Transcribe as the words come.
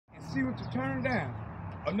see what you're turning down.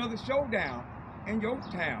 Another showdown in your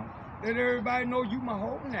town. Let everybody know you my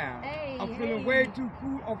hoe now. Hey, I'm feeling way too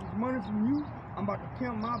cool off this money from you. I'm about to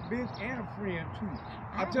pimp my bitch and a friend too.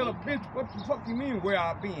 I tell a bitch, what the fuck you mean where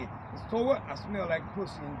I been? So what? I smell like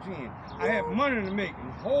pussy and gin. I had money to make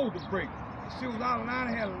and hold the break. The shit was out of line,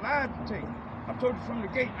 I had a lie to take. I told you from the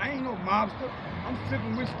gate, I ain't no mobster. I'm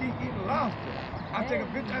sipping whiskey, eating lobster. I take a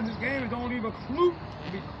bitch out of this game and don't leave a clue.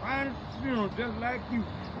 I be crying at the funeral just like you.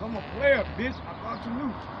 I'm a player, bitch. I thought you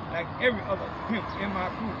knew. Like every other pimp in my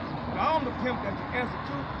group. Now I'm the pimp that you answer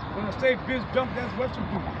to. When I say bitch jump, that's what you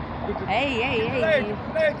do. Hey. Get the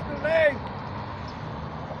leg.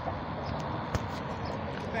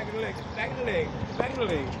 Back of the leg, back of the leg, back of the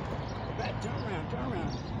leg. Back, turn around.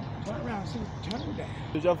 Turn around, see what you turn down.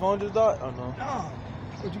 Did your phone just die? Oh no. No.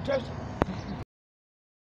 Would you touch it?